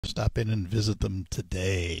Stop in and visit them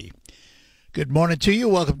today. Good morning to you.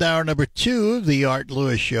 Welcome to hour number 2 of the Art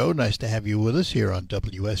Lewis Show. Nice to have you with us here on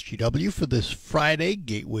WSGW for this Friday,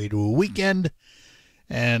 gateway to a weekend.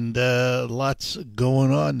 And lots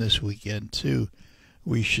going on this weekend, too.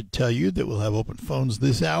 We should tell you that we'll have open phones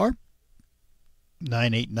this hour,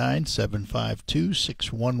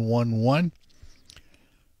 989-752-6111.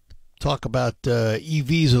 Talk about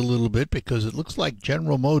EVs a little bit because it looks like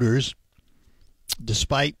General Motors,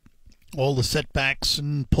 despite all the setbacks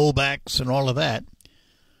and pullbacks and all of that,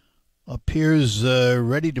 appears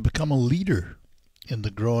ready to become a leader in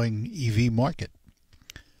the growing EV market.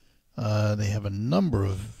 They have a number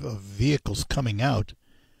of vehicles coming out.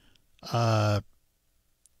 And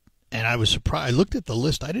I was surprised. I looked at the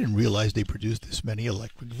list. I didn't realize they produced this many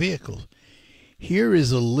electric vehicles. Here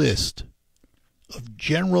is a list of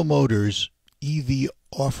General Motors EV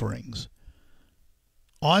offerings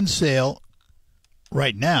on sale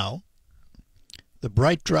right now: the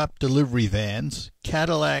Bright Drop delivery vans,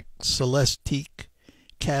 Cadillac Celestiq,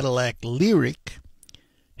 Cadillac Lyriq,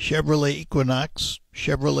 Chevrolet Equinox,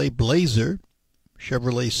 Chevrolet Blazer,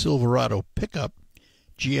 Chevrolet Silverado pickup,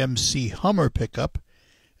 GMC Hummer pickup,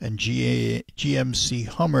 and GMC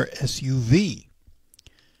Hummer SUV.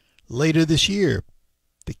 Later this year,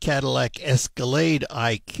 the Cadillac Escalade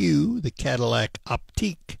IQ, the Cadillac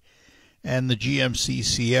Optiq, and the GMC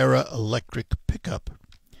Sierra electric pickup.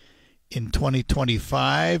 In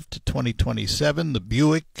 2025 to 2027, the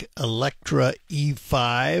Buick Electra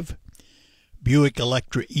E5, Buick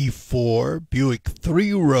Electra E4, Buick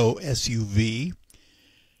 3-row SUV,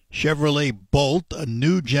 Chevrolet Bolt, a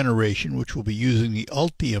new generation which will be using the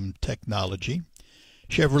Ultium technology,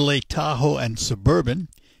 Chevrolet Tahoe and Suburban,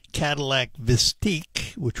 Cadillac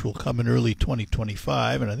Vistique, which will come in early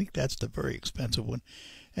 2025, and I think that's the very expensive one,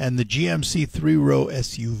 and the GMC 3-row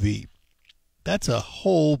SUV. That's a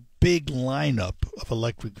whole big lineup of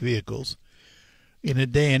electric vehicles in a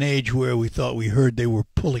day and age where we thought we heard they were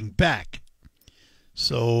pulling back.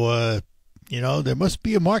 So, there must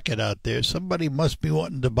be a market out there. Somebody must be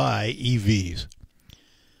wanting to buy EVs.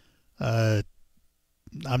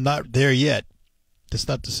 I'm not there yet. That's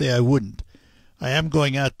not to say I wouldn't. I am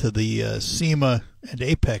going out to the SEMA and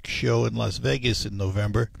Apex show in Las Vegas in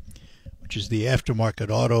November, which is the aftermarket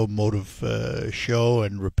automotive show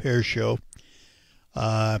and repair show.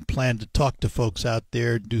 I plan to talk to folks out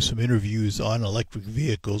there, do some interviews on electric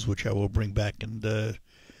vehicles, which I will bring back and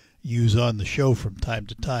use on the show from time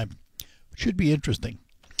to time. It should be interesting.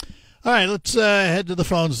 All right, let's head to the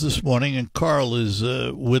phones this morning, and Carl is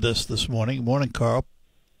with us this morning. Good morning, Carl.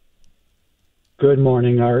 Good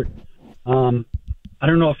morning, Art. I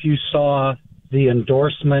don't know if you saw the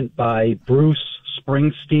endorsement by Bruce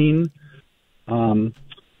Springsteen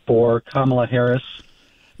for Kamala Harris.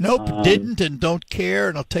 Nope, didn't and don't care,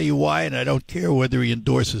 and I'll tell you why, and I don't care whether he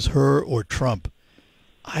endorses her or Trump.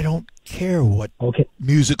 I don't care what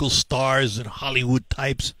musical stars and Hollywood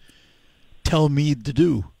types tell me to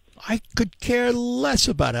do. I could care less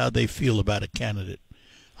about how they feel about a candidate.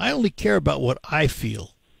 I only care about what I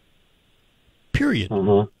feel. Period.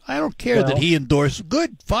 I don't care that he endorsed.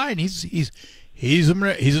 Good, fine. He's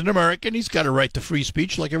an American. He's got a right to free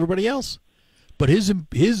speech like everybody else. But his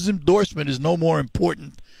endorsement is no more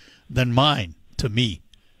important than mine to me.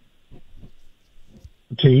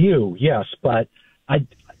 To you, yes, but I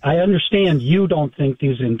understand you don't think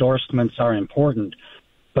these endorsements are important,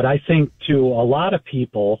 but I think to a lot of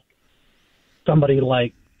people, somebody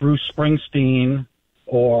like Bruce Springsteen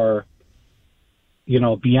or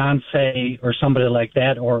Beyonce or somebody like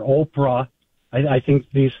that, or Oprah, I think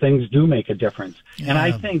these things do make a difference. Yeah. And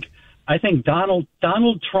I think Donald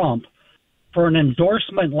Trump, for an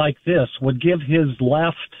endorsement like this, would give his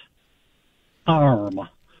left arm.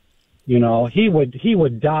 He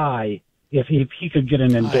would die if he could get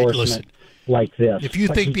an endorsement like this. If you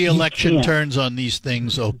think the election turns on these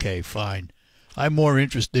things, okay, fine. I'm more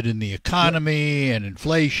interested in the economy and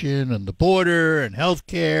inflation and the border and health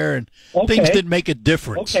care and things that make a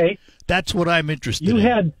difference. Okay. That's what I'm interested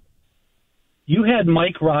in. You had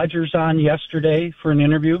Mike Rogers on yesterday for an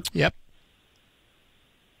interview. Yep.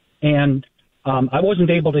 And I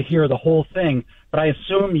wasn't able to hear the whole thing, but I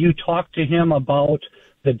assume you talked to him about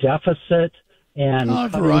the deficit and a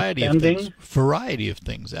variety of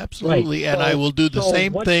things, absolutely. Right. And I will do the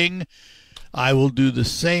same thing. I will do the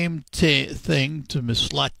same thing to Ms.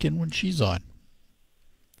 Slotkin when she's on.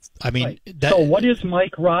 I mean, right. So what is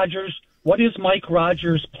Mike Rogers'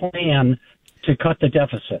 plan to cut the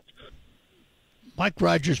deficit? Mike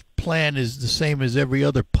Rogers' plan is the same as every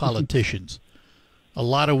other politician's. A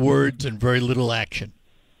lot of words and very little action.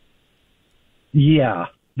 Yeah,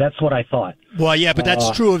 That's what I thought. Well, yeah, but that's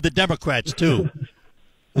true of the Democrats, too.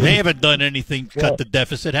 They haven't done anything to cut the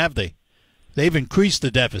deficit, have they? They've increased the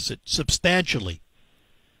deficit substantially.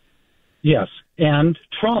 Yes, and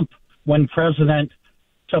Trump, when president,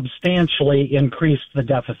 substantially increased the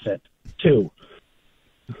deficit, too.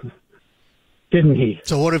 Didn't he?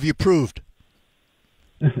 So what have you proved?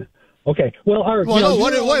 Okay. Well,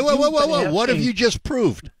 what have you just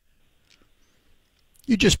proved?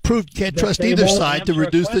 You just proved you can't trust either side to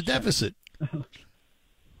reduce the deficit.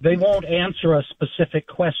 They won't answer a specific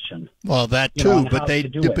question. Well, that too,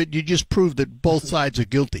 but you just proved that both sides are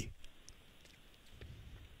guilty.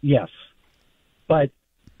 Yes, but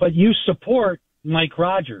you support Mike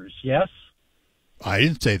Rogers, yes? I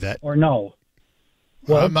didn't say that. Or no?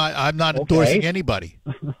 Well, I'm not endorsing anybody.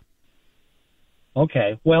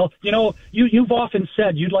 Okay. Well, you've often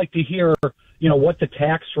said you'd like to hear, what the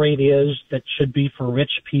tax rate is that should be for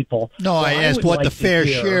rich people. No, I asked what the fair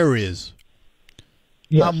share is.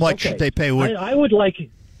 Yes, how much should they pay? I would like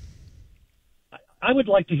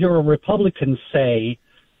to hear a Republican say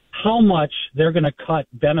how much they're going to cut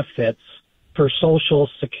benefits for Social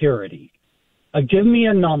Security. Give me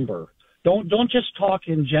a number. Don't just talk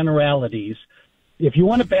in generalities. If you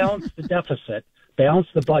want to balance the deficit, balance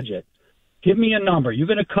the budget, give me a number. You're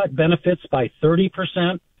going to cut benefits by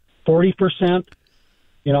 30%, 40%.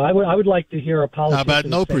 I would like to hear a politician How about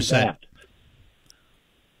no percent? That.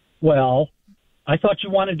 Well, I thought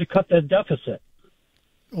you wanted to cut the deficit.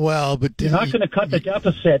 Well, but you're not going to cut the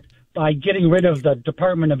deficit by getting rid of the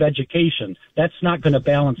Department of Education. That's not going to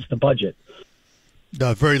balance the budget.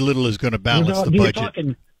 No, very little is going to balance the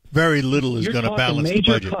budget. Very little is going to balance the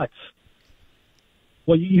budget. Major cuts.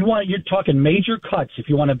 Well, you're talking major cuts if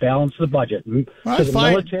you want to balance the budget. Right, the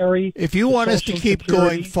military. If you want us to keep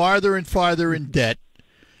going farther and farther in debt,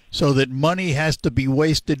 so that money has to be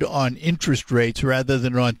wasted on interest rates rather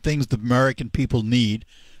than on things the American people need,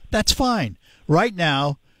 that's fine. Right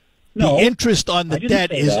now, the interest on the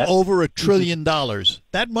debt is over $1 trillion.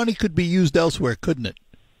 That money could be used elsewhere, couldn't it?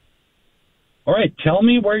 All right, tell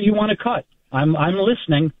me where you want to cut. I'm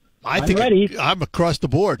listening. I'm ready. I'm across the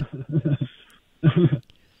board.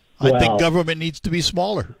 I think government needs to be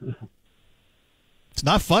smaller. It's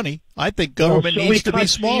not funny. I think government needs to be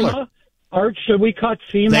smaller. FEMA? Art, should we cut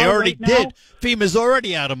FEMA? They already did. Now? FEMA's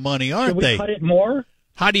already out of money, aren't they? Should we cut it more?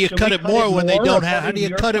 How do you cut it more when they don't have? How do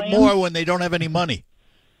you cut it more when they don't have any money?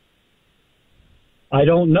 I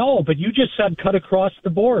don't know, but you just said cut across the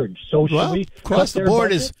board. So should we across cut the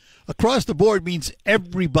board budget? Across the board means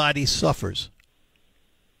everybody suffers.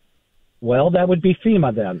 Well, that would be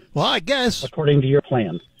FEMA then. Well, I guess according to your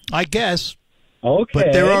plan. I guess. Okay.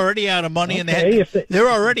 But they're already out of money, and they're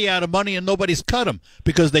already out of money, and nobody's cut them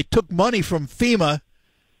because they took money from FEMA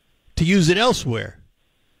to use it elsewhere.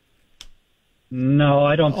 No,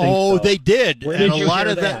 I don't think so. Oh, they did. Where and did a you lot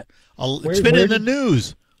hear of that? It's been in the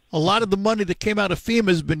news. A lot of the money that came out of FEMA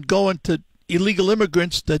has been going to illegal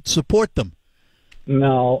immigrants that support them.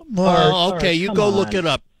 No. Well, okay, you go look it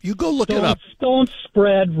up. You go look it up. Don't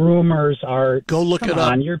spread rumors, Art. Go look it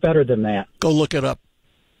up. You're better than that. Go look it up.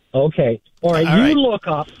 Okay. All right. Look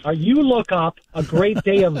up a great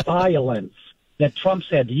day of violence that Trump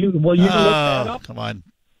said. Will you look that up? Come on.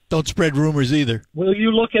 Don't spread rumors either. Will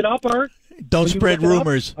you look it up, Art? Don't spread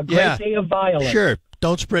rumors. A great day of violence. Sure.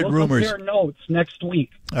 Don't spread rumors. We'll compare notes next week.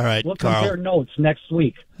 All right, We'll Carl. compare notes next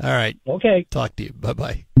week. All right. Okay. Talk to you.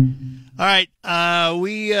 Bye-bye. All right.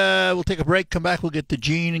 We'll take a break, come back. We'll get to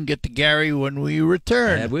Gene and get to Gary when we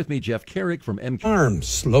return. I have with me Jeff Carrick from MK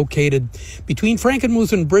Farms, located between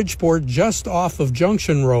Frankenmuth and Bridgeport, just off of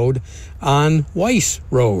Junction Road on Weiss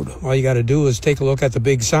Road. All you got to do is take a look at the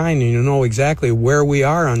big sign and you know exactly where we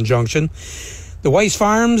are on Junction. The Weiss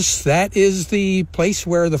Farms, that is the place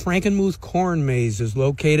where the Frankenmuth Corn Maze is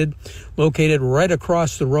located right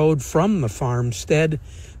across the road from the farmstead.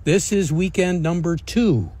 This is weekend number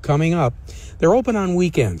 2 coming up. They're open on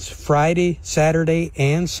weekends, Friday, Saturday,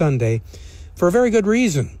 and Sunday, for a very good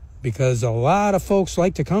reason, because a lot of folks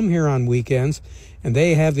like to come here on weekends, and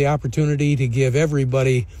they have the opportunity to give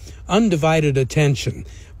everybody undivided attention.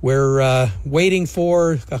 We're waiting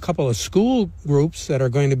for a couple of school groups that are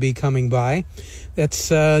going to be coming by. That's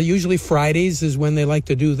usually Fridays is when they like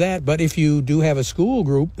to do that. But if you do have a school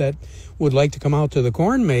group that would like to come out to the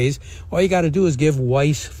corn maze, all you got to do is give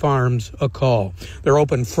Weiss Farms a call. They're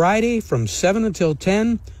open Friday from 7 until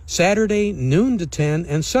 10, Saturday noon to 10,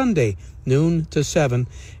 and Sunday noon to 7.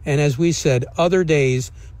 And as we said, other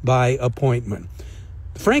days by appointment.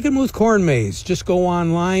 Frankenmuth Corn Maze. Just go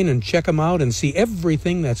online and check them out and see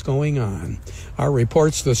everything that's going on. Our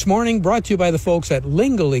reports this morning brought to you by the folks at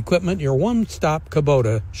Lingle Equipment, your one-stop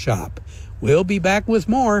Kubota shop. We'll be back with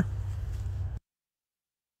more.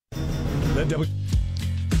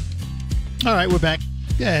 All right, we're back.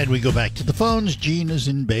 And we go back to the phones. Gene is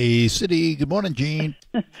in Bay City. Good morning, Gene.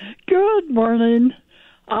 Good morning.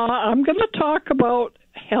 I'm going to talk about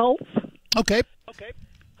health. Okay.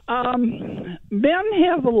 Men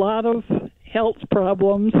have a lot of health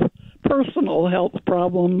problems, personal health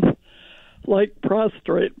problems, like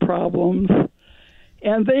prostate problems,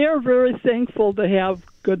 and they are very thankful to have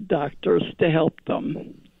good doctors to help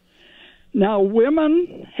them. Now,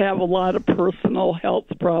 women have a lot of personal health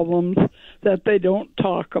problems that they don't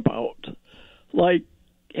talk about, like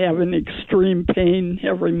having extreme pain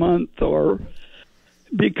every month or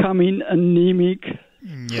becoming anemic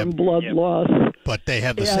from blood loss. But they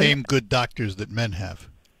have the same good doctors that men have.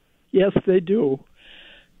 Yes, they do.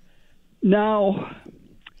 Now,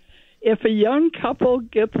 if a young couple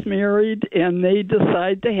gets married and they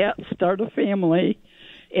decide to start a family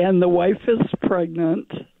and the wife is pregnant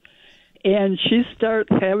and she starts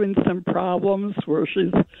having some problems where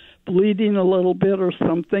she's bleeding a little bit or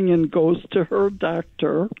something and goes to her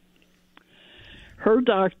doctor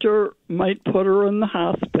might put her in the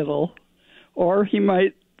hospital, or he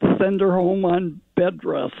might send her home on bed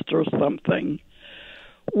rest or something.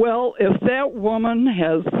 Well, if that woman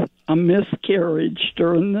has a miscarriage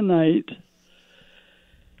during the night,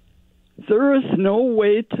 there is no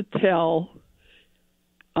way to tell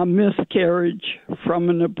a miscarriage from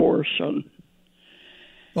an abortion.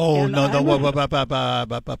 Oh, no.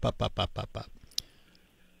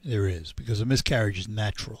 There is, because a miscarriage is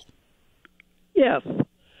natural. Yes.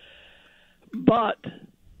 But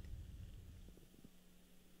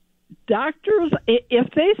doctors, if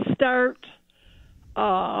they start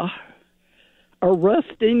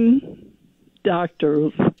arresting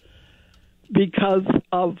doctors because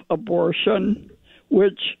of abortion,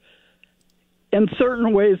 which in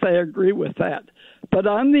certain ways I agree with that. But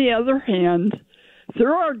on the other hand,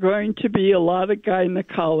 there are going to be a lot of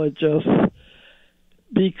gynecologists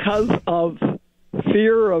because of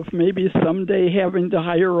fear of maybe someday having to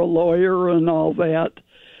hire a lawyer and all that.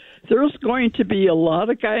 There's going to be a lot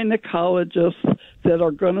of gynecologists that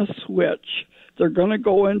are going to switch. They're going to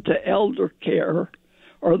go into elder care,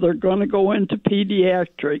 or they're going to go into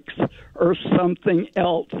pediatrics or something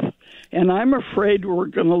else. And I'm afraid we're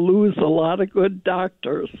going to lose a lot of good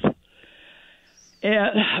doctors.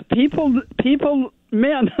 And people,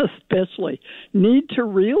 men especially, need to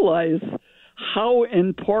realize how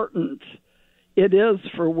important it is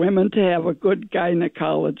for women to have a good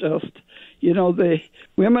gynecologist. You know,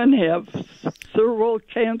 women have cervical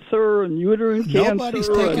cancer and uterine cancer. Nobody's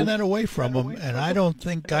taking that away from them, and I don't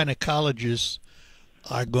think gynecologists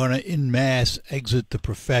are going to en masse exit the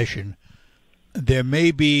profession. There may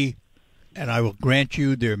be, and I will grant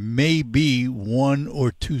you, there may be one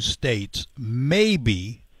or two states,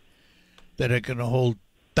 maybe, that are going to hold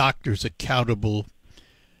doctors accountable,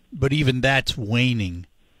 but even that's waning.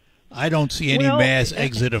 I don't see any mass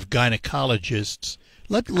exit of gynecologists.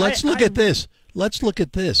 Let's look at this. Let's look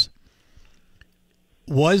at this.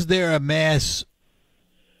 Was there a mass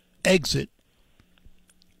exit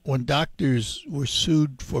when doctors were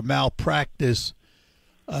sued for malpractice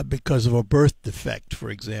because of a birth defect, for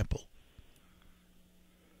example?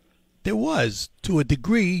 There was. To a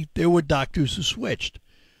degree, there were doctors who switched.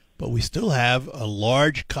 But we still have a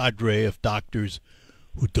large cadre of doctors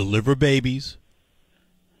who deliver babies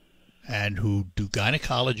and who do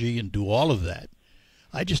gynecology and do all of that.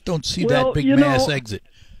 I just don't see that big mass exit.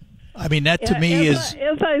 I mean, that to me is...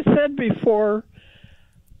 As I said before,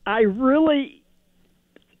 I really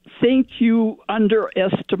think you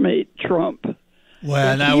underestimate Trump.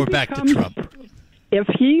 Well, now we're back to Trump. If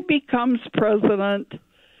he becomes president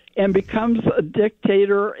and becomes a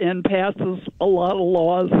dictator and passes a lot of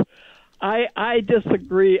laws, I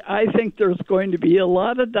disagree. I think there's going to be a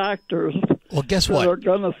lot of doctors guess what? that are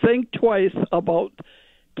going to think twice about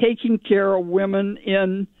taking care of women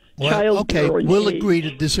in childbearing we'll age. agree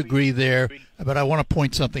to disagree there, but I want to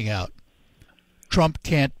point something out. Trump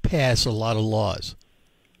can't pass a lot of laws.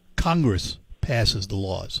 Congress passes the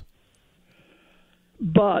laws.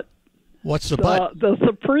 But what's the but? The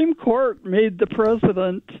Supreme Court made the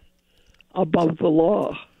president above the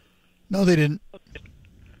law. No, they didn't.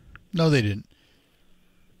 No, they didn't.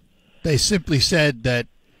 They simply said that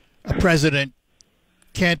a president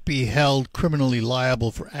can't be held criminally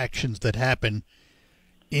liable for actions that happen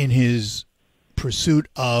in his pursuit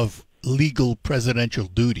of legal presidential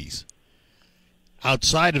duties.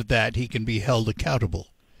 Outside of that, he can be held accountable.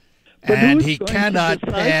 And he cannot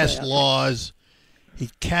pass laws. He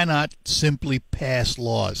cannot simply pass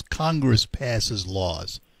laws. Congress passes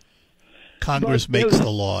laws. Congress makes the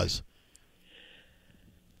laws.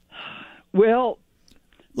 Well,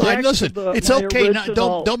 back listen, to it's my okay.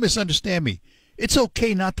 original- Don't misunderstand me. It's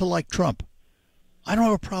okay not to like Trump. I don't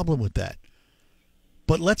have a problem with that.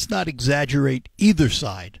 But let's not exaggerate either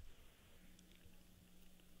side.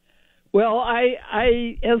 Well, as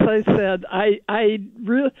I said, I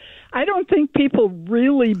don't think people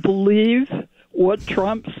really believe what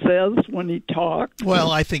Trump says when he talks.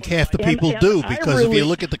 Well, I think half the And- people and do, I because if you really-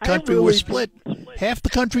 look at the I country really we're split, half the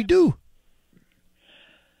country do.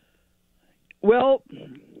 Well,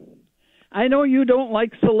 I know you don't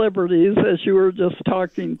like celebrities, as you were just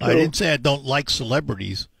talking to. I didn't say I don't like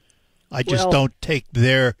celebrities. I just Well- don't take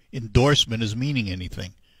their endorsement as meaning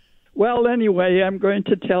anything. Well, anyway, I'm going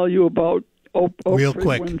to tell you about Real Oprah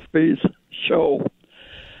quick. Winfrey's show.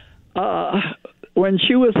 When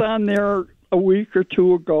she was on there a week or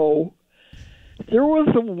two ago, there was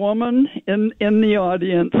a woman in the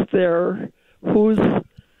audience there whose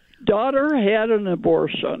daughter had an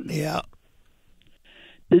abortion. Yeah.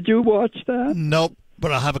 Did you watch that? Nope.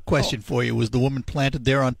 But I have a question for you. Was the woman planted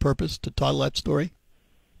there on purpose to tell that story?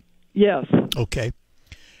 Yes. Okay.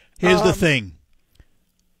 Here's the thing.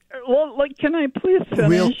 Well, can I please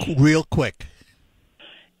finish? Real quick.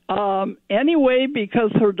 Anyway,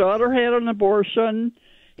 because her daughter had an abortion,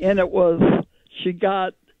 and she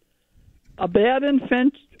got a bad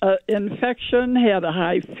infection, had a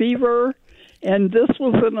high fever, and this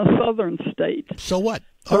was in a southern state. So what?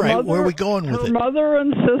 All right, where are we going with her it? Her mother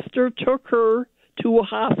and sister took her to a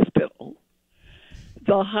hospital.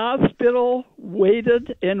 The hospital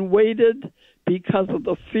waited and waited because of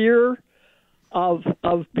the fear of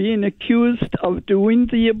being accused of doing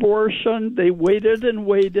the abortion. They waited and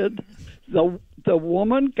waited. The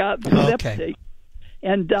woman got septic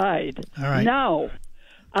and died. All right. Now,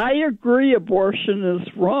 I agree abortion is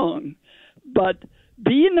wrong, but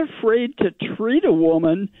being afraid to treat a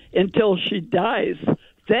woman until she dies,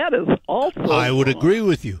 that is also I would wrong. agree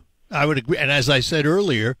with you. I would agree. And as I said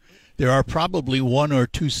earlier, there are probably 1 or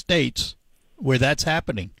 2 states where that's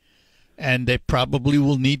happening. And they probably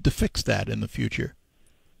will need to fix that in the future.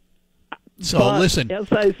 So But, listen.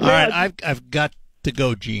 as I said, all right, I've got to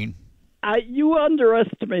go, Gene. You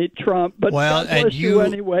underestimate Trump, but Well, God bless and you you-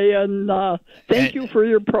 anyway, and thank you for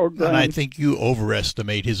your program. And I think you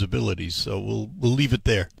overestimate his abilities. So we'll leave it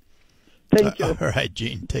there. Thank you. All right,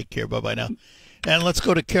 Gene. Take care. Bye-bye now. And let's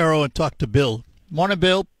go to Carol and talk to Bill. Morning,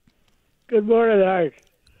 Bill. Good morning, Art.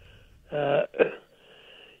 I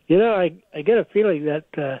get a feeling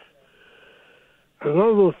that I'm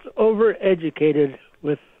almost overeducated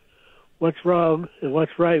with what's wrong and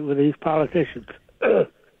what's right with these politicians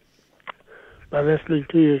by listening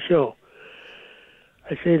to your show.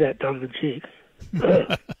 I say that tongue in cheek.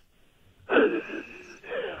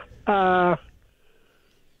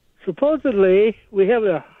 Supposedly, we have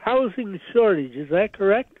a housing shortage. Is that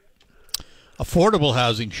correct? Affordable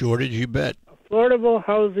housing shortage, you bet. Affordable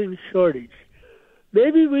housing shortage.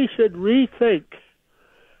 Maybe we should rethink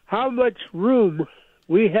how much room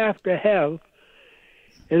we have to have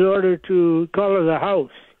in order to call it a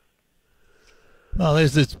house. Well,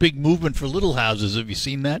 there's this big movement for little houses. Have you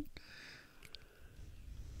seen that?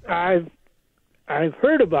 I've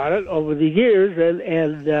heard about it over the years,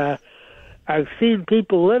 and I've seen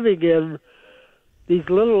people living in these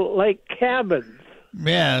little like cabins.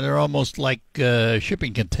 Yeah, they're almost like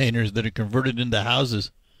shipping containers that are converted into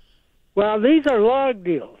houses. Well, these are log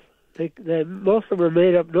deals. Most of them are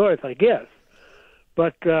made up north, I guess.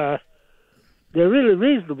 But they're really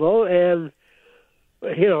reasonable, and,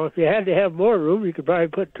 if you had to have more room, you could probably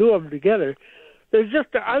put 2 of them together. There's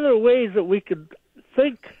just other ways that we could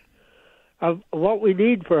think of what we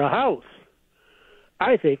need for a house.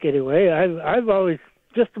 I think, anyway. I've always,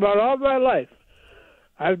 just about all my life,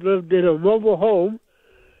 I've lived in a mobile home,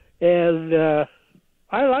 and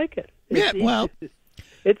I like it.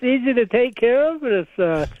 It's easy to take care of, and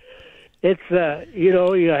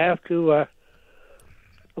you have to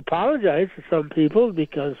apologize to some people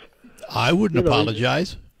because I wouldn't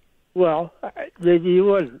apologize. Well, maybe you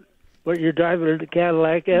wouldn't, but you're driving in a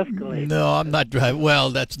Cadillac Escalade. No, I'm not driving. Well,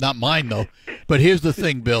 that's not mine though. But here's the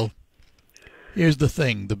thing, Bill. Here's the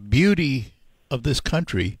thing. The beauty of this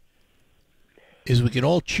country is we can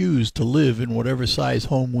all choose to live in whatever size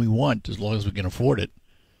home we want as long as we can afford it.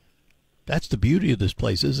 That's the beauty of this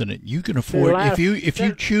place, isn't it? You can afford if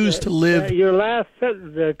you choose to live. Your last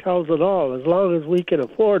sentence there tells it all. As long as we can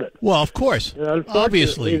afford it. Well, of course, And unfortunately,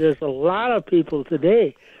 obviously, there's a lot of people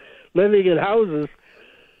today living in houses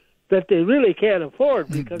that they really can't afford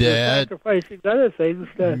because they're sacrificing other things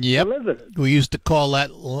to live in it. We used to call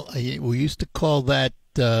that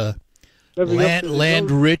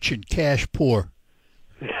land rich and cash poor.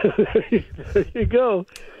 There you go.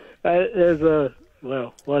 there's a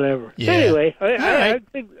whatever. Yeah. Anyway, right.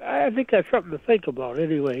 I think that's something to think about.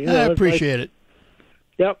 Anyway, I appreciate it.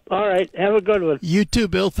 Yep. All right. Have a good one. You too,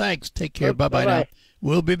 Bill. Thanks. Take care. Bye-bye now.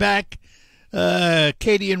 We'll be back.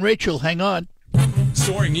 Katie and Rachel, hang on.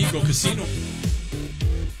 Soaring Eagle Casino.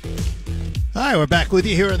 Hi, we're back with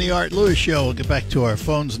you here on the Art Lewis Show. We'll get back to our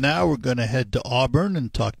phones now. We're going to head to Auburn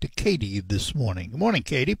and talk to Katie this morning. Good morning,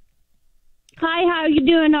 Katie. Hi, how you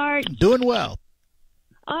doing, Art? Doing well.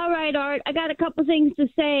 All right, Art. I got a couple things to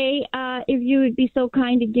say. If you would be so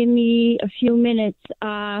kind to give me a few minutes.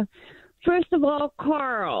 First of all,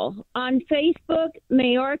 Carl, on Facebook,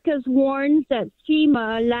 Mayorkas warns that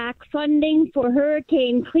FEMA lacks funding for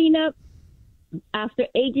hurricane cleanup after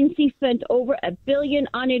agency spent over $1 billion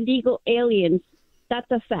on illegal aliens.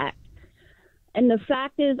 That's a fact. And the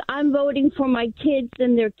fact is, I'm voting for my kids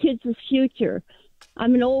and their kids' future.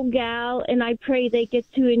 I'm an old gal, and I pray they get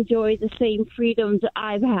to enjoy the same freedoms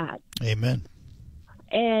I've had. Amen.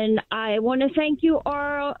 And I want to thank you,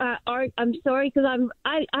 Art. I'm sorry because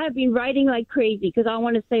I've been writing like crazy because I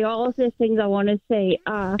want to say all of the things I want to say.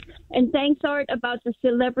 And thanks, Art, about the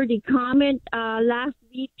celebrity comment. Last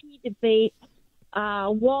VP debate,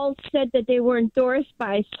 Walt said that they were endorsed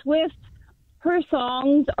by Swift. Her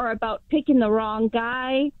songs are about picking the wrong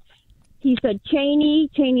guy. He said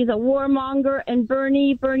Cheney's a warmonger, and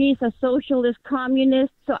Bernie's a socialist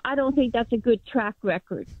communist, so I don't think that's a good track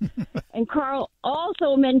record. And Carl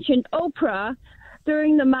also mentioned Oprah.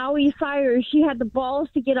 During the Maui fires, she had the balls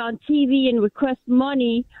to get on TV and request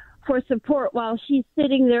money for support while she's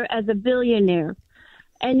sitting there as a billionaire.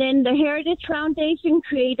 And then the Heritage Foundation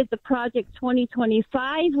created the Project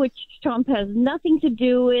 2025, which Trump has nothing to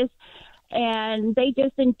do with, and they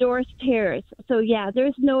just endorsed Harris. So, yeah,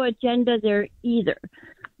 there's no agenda there either.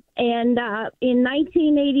 And in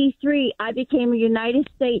 1983, I became a United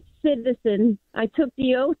States citizen. I took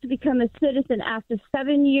the oath to become a citizen after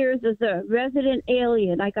 7 years as a resident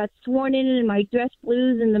alien. I got sworn in my dress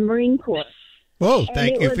blues in the Marine Corps. Whoa,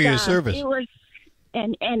 thank you for your service.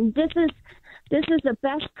 And this is the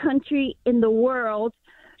best country in the world.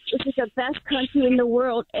 This is the best country in the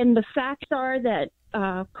world. And the facts are that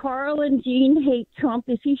Carl and Jean hate Trump.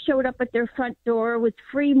 If he showed up at their front door with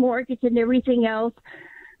free mortgage and everything else,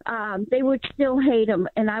 they would still hate him.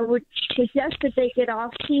 And I would suggest that they get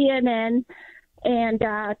off CNN and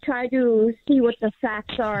try to see what the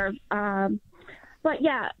facts are. But,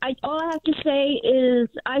 yeah, all I have to say is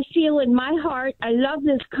I feel in my heart, I love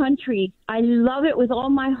this country. I love it with all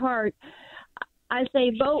my heart. I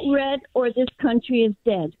say vote red or this country is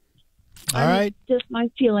dead. All right. Just my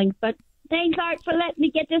feeling. But thanks, Art, for letting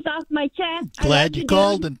me get this off my chest. Glad you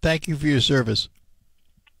called, and thank you for your service.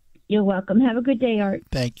 You're welcome. Have a good day, Art.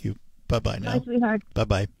 Thank you. Bye-bye now. Bye, sweetheart.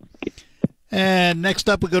 Bye-bye. And next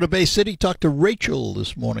up, we go to Bay City, talk to Rachel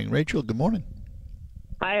this morning. Rachel, good morning.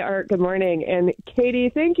 Hi, Art. Good morning. And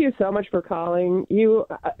Katie, thank you so much for calling. You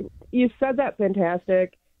said that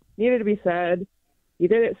fantastic. Needed to be said. You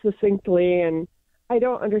did it succinctly, and I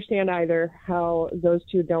don't understand either how those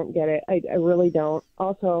two don't get it. I really don't.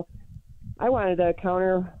 Also, I wanted to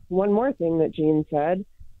counter one more thing that Jean said.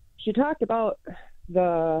 She talked about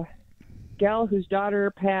the gal whose daughter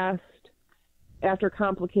passed after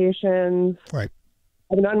complications of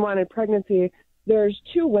an unwanted pregnancy. There's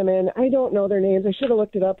two women. I don't know their names. I should have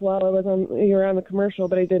looked it up while you were on the commercial,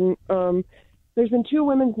 but I didn't. There's been two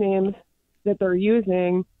women's names that they're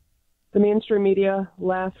using. The mainstream media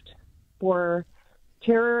left for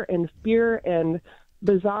terror and fear and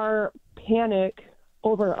bizarre panic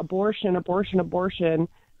over abortion, that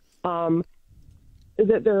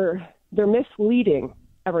they're misleading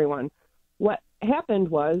everyone. What happened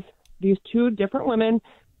was these two different women,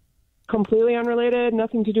 completely unrelated,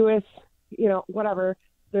 nothing to do with, whatever.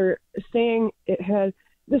 They're saying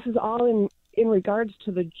this is all in regards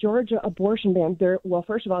to the Georgia abortion ban.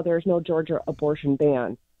 First of all, there's no Georgia abortion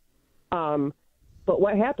ban. But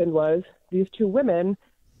what happened was these two women,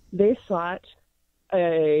 they sought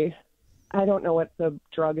I don't know what the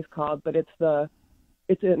drug is called, but it's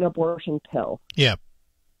an abortion pill. Yeah.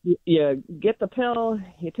 You get the pill,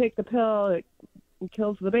 you take the pill, it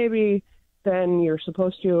kills the baby, then you're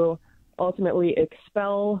supposed to ultimately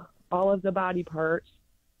expel all of the body parts.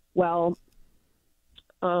 Well,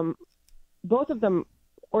 both of them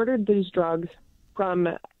ordered these drugs from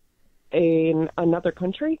another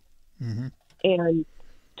country. Mm-hmm. And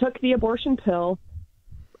took the abortion pill.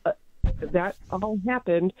 That all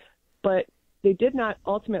happened, but they did not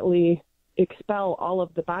ultimately expel all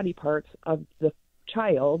of the body parts of the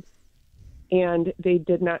child, and they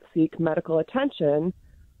did not seek medical attention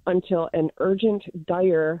until an urgent,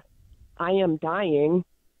 dire, I am dying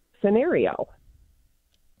scenario.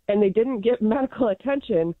 and they didn't get medical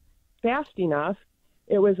attention fast enough.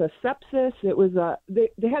 It was a sepsis. It was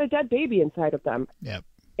they had a dead baby inside of them. Yep.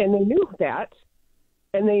 And they knew that,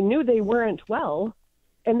 and they knew they weren't well,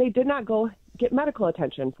 and they did not go get medical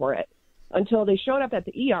attention for it until they showed up at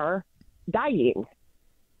the ER dying.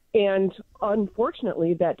 And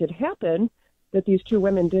unfortunately, that did happen, that these two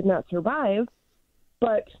women did not survive.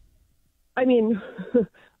 But, I mean,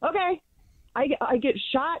 okay, I get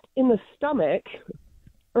shot in the stomach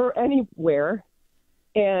or anywhere,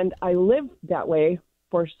 and I lived that way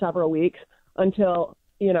for several weeks until,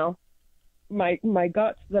 you know, my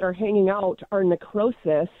guts that are hanging out are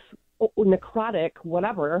necrotic,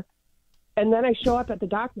 whatever. And then I show up at the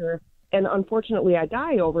doctor, and unfortunately I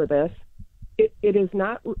die over this. It is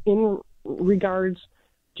not in regards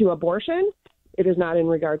to abortion. It is not in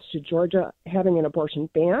regards to Georgia having an abortion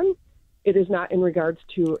ban. It is not in regards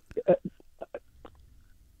to...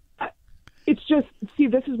 it's just, see,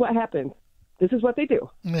 this is what happens. This is what they do.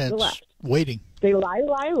 Yeah, the left. Waiting. They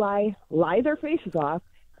lie their faces off,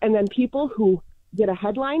 and then people who get a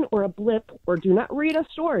headline or a blip or do not read a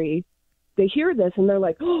story, they hear this and they're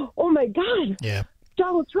like, oh my God. Yeah.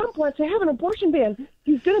 Donald Trump wants to have an abortion ban.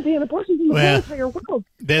 He's going to ban abortions in the whole entire world.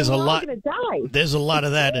 There's a lot. Die. There's a lot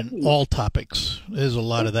of that in all topics. There's a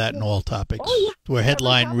lot of that in all topics. Oh, yeah. We're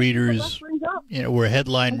headline readers. We're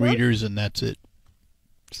headline readers, and that's it.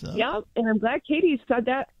 So. Yeah, and I'm glad Katie said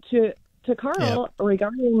that to Carl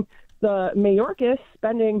regarding the Mayorkas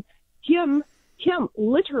spending him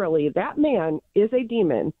literally. That man is a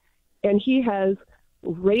demon, and he has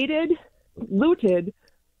looted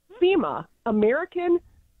FEMA, American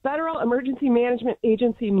Federal Emergency Management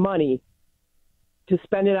Agency money to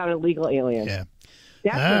spend it on illegal aliens. Yeah.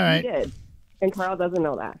 That's what he did. And Carl doesn't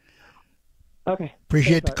know that. Okay.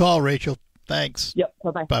 Appreciate the call, Rachel. Thanks. Yep.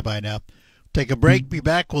 Bye-bye. Bye-bye now. Take a break, be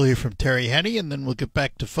back. We'll hear from Terry Henney, and then we'll get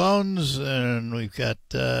back to phones. And we've got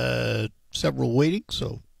several waiting,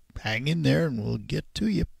 so hang in there, and we'll get to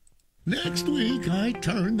you. Next week, I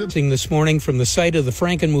turned the... This morning from the site of the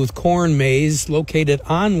Frankenmuth corn maze located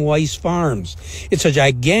on Weiss Farms. It's a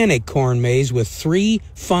gigantic corn maze with 3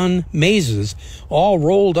 fun mazes all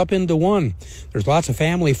rolled up into one. There's lots of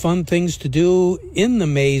family fun things to do in the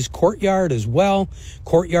maze courtyard as well.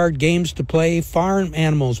 Courtyard games to play, farm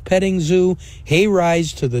animals petting zoo, hay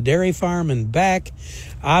rides to the dairy farm and back.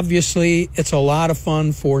 Obviously, it's a lot of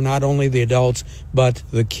fun for not only the adults, but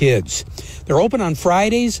the kids. They're open on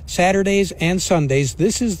Fridays, Saturdays, and Sundays.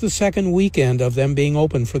 This is the second weekend of them being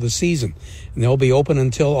open for the season, and they'll be open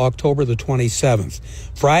until October the 27th.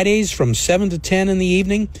 Fridays from 7 to 10 in the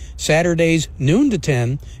evening, Saturdays noon to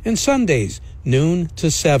 10, and Sundays noon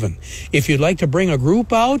to 7. If you'd like to bring a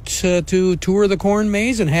group out to tour the corn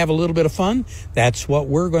maze and have a little bit of fun, that's what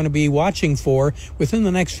we're going to be watching for. Within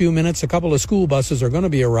the next few minutes, a couple of school buses are going to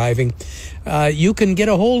be arriving. You can get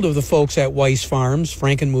a hold of the folks at Weiss Farms,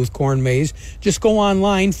 Frankenmuth Corn Maze. Just go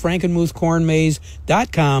online,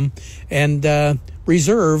 frankenmuthcornmaze.com, and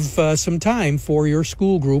reserve some time for your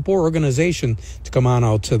school group or organization to come on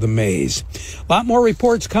out to the maze. A lot more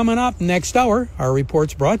reports coming up next hour. Our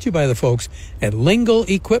reports brought to you by the folks at Lingle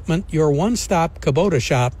Equipment, your one-stop Kubota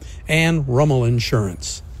shop, and Rummel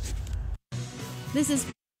Insurance. This is...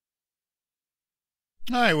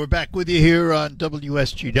 All right, we're back with you here on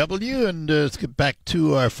WSGW, and let's get back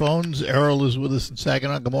to our phones. Errol is with us in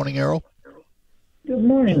Saginaw. Good morning, Errol. Good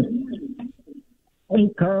morning.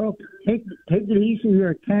 Hey, Carl, take it easy.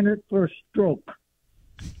 You're a candidate for a stroke.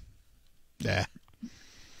 Yeah.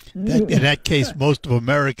 In that case, most of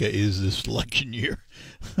America is this election year.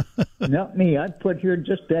 Not me. I'd put here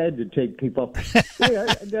just to agitate people. Hey,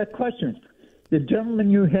 I got a question. The gentleman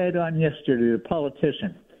you had on yesterday, the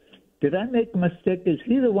politician, did I make a mistake? Is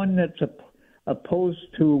he the one that's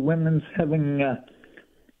opposed to women's having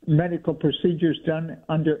medical procedures done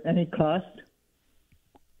under any cost?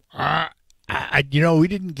 We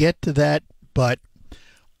didn't get to that, but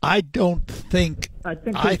I don't think. I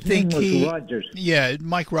think his name was Rogers. Yeah,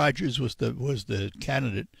 Mike Rogers was the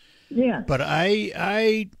candidate. Yeah, but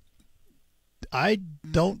I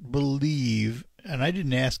don't believe, and I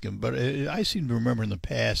didn't ask him, but I seem to remember in the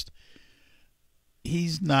past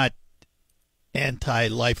he's not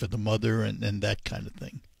anti-life of the mother and that kind of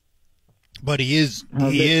thing. But he is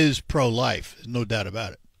pro-life. There's no doubt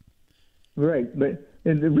about it. Right, but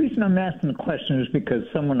the reason I'm asking the question is because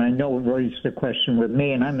someone I know raised the question with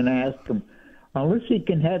me, and I'm going to ask him, unless he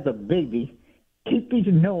can have a baby, keep his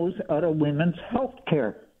nose out of women's health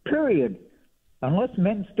care, period. Unless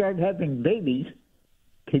men start having babies,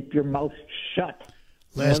 keep your mouth shut.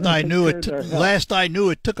 Last I knew, it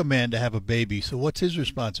took a man to have a baby, so what's his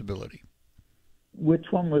responsibility? Which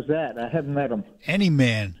one was that? I haven't met him. Any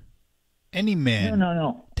man. Any man.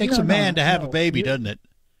 No. Takes a man to have a baby, doesn't it?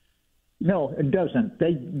 No, it doesn't.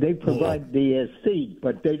 They provide the seed,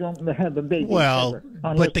 but they don't have a baby. Well,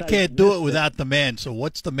 ever, but they can't do it without the man. So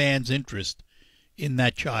what's the man's interest in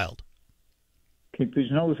that child? Keep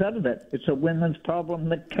his nose out of it. It's a women's problem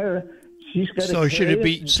that she's got. So should it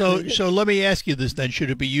be? So let me ask you this then: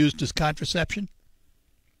 should it be used as contraception?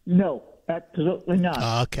 No, absolutely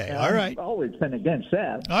not. Okay, all right. I've always been against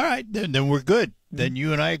that. All right, then we're good. Then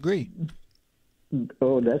you and I agree.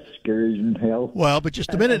 Oh, that's scary as hell. Well, but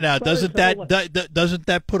just a minute now. Doesn't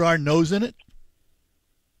that put our nose in it?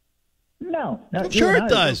 No, sure it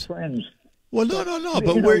does. Friends. Well, no.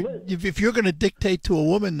 But if you're going to dictate to a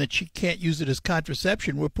woman that she can't use it as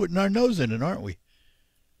contraception, we're putting our nose in it, aren't we?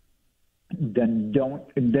 Then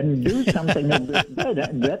do something.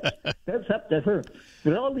 That's up to her.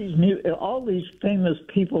 But all these famous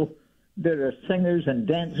people that are singers and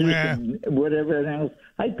dancers and whatever else,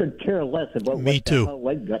 I could care less about what the hell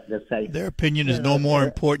they got to say. Their opinion is no more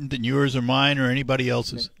important than yours or mine or anybody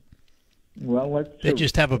else's. Well, that's true. They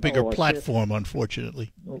just have a bigger platform,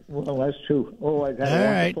 unfortunately. Well, that's true. Oh, I've had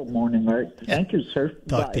a wonderful morning, Art. Thank you, sir.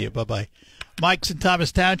 Talk to you. Bye-bye. Mike's in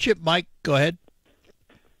Thomas Township. Mike, go ahead.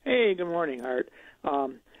 Hey, good morning, Art.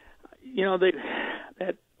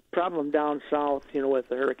 That problem down south, with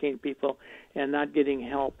the hurricane people and not getting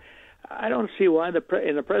help, I don't see why the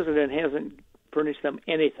president hasn't furnished them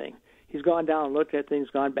anything. He's gone down and looked at things,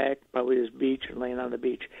 gone back probably to his beach and laying on the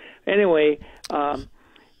beach. Anyway,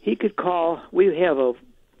 he could call. We have a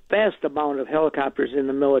vast amount of helicopters in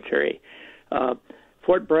the military.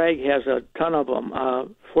 Fort Bragg has a ton of them.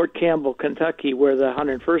 Fort Campbell, Kentucky, where the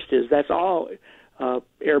 101st is, that's all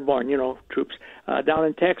airborne, troops. Down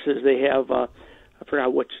in Texas, they have, I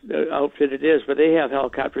forgot which outfit it is, but they have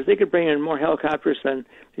helicopters. They could bring in more helicopters than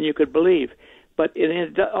you could believe. But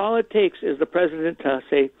all it takes is the president to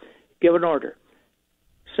say, give an order,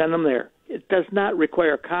 send them there. It does not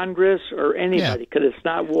require Congress or anybody because it's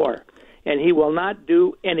not war. And he will not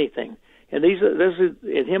do anything. And this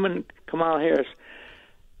is him and Kamala Harris.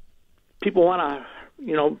 People want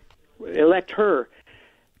to, elect her.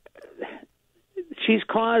 She's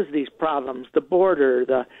caused these problems, the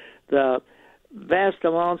border, the vast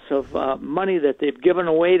amounts of money that they've given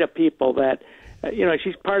away to people that,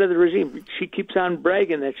 she's part of the regime. She keeps on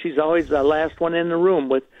bragging that she's always the last one in the room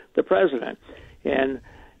with the president. And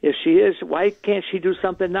if she is, why can't she do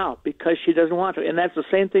something now? Because she doesn't want to. And that's the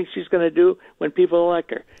same thing she's going to do when people elect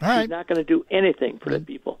her. She's not going to do anything for the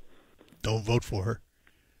people. Don't vote for her.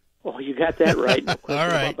 Oh, you got that right. No All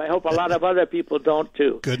right. I hope a lot of other people don't,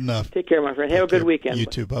 too. Good enough. Take care, my friend. Have a good weekend. You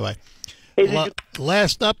too. Bye-bye. Hey,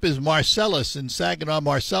 last up is Marcellus in Saginaw.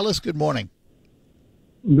 Marcellus, good morning.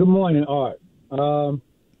 Good morning, Art.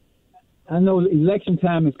 I know election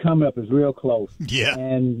time is coming up. It's real close. Yeah.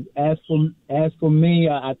 And as for me,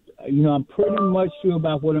 I'm pretty much sure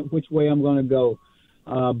about which way I'm going to go.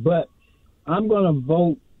 But I'm going to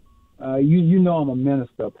vote. You know I'm a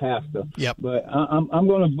minister, pastor. Yep. But I'm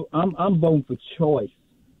voting for choice.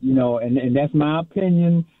 And that's my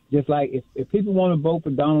opinion. Just like if people want to vote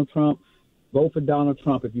for Donald Trump, vote for Donald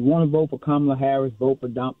Trump. If you want to vote for Kamala Harris, vote for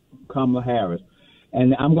Kamala Harris.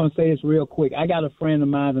 And I'm going to say this real quick. I got a friend of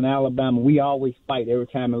mine in Alabama. We always fight every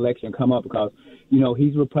time election come up because,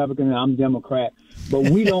 he's Republican and I'm Democrat. But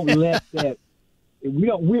we don't let that. We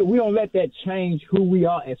don't let that change who we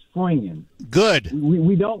are as friends. Good.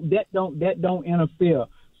 We don't. That don't interfere.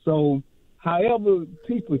 So, however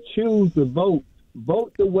people choose to vote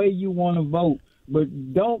the way you want to vote.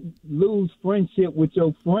 But don't lose friendship with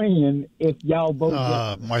your friend if y'all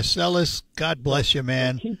vote. Marcellus, God bless you,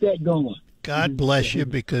 man. Keep that going. God bless you,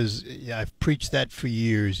 because I've preached that for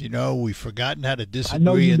years. We've forgotten how to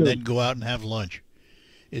disagree and then go out and have lunch.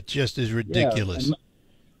 It just is ridiculous.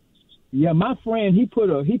 Yeah, my friend, he put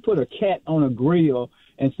a cat on a grill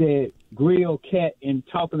and said grill cat and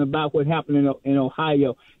talking about what happened in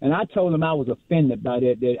Ohio. And I told him I was offended by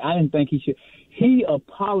that I didn't think he should. He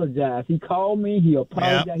apologized. He called me. He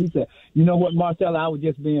apologized. Yep. He said, you know what, Marcella, I was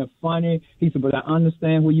just being funny. He said, but I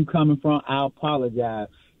understand where you're coming from. I apologize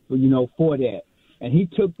for that. And he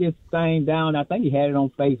took this thing down. I think he had it on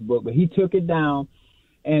Facebook, but he took it down.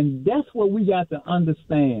 And that's what we got to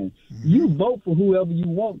understand. Mm-hmm. You vote for whoever you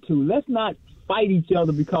want to. Let's not fight each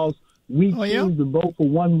other because we choose to vote for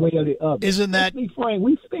one way or the other. Let's be friends.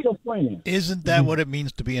 We still friends. Isn't that what it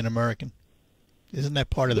means to be an American? Isn't that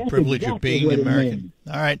part of the privilege of being an American?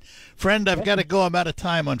 All right. Friend, I've got to go. I'm out of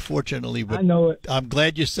time, unfortunately. But I know it. I'm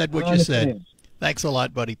glad you said what you said. Thanks a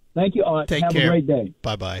lot, buddy. Thank you, Art. Take care. Have a great day.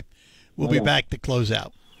 Bye-bye. We'll be back to close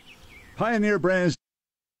out. Pioneer Brands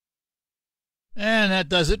And that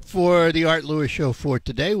does it for the Art Lewis Show for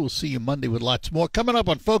today. We'll see you Monday with lots more. Coming up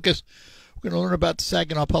on Focus, we're going to learn about the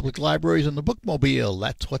Saginaw Public Libraries and the Bookmobile.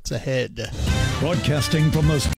 That's what's ahead. Broadcasting from the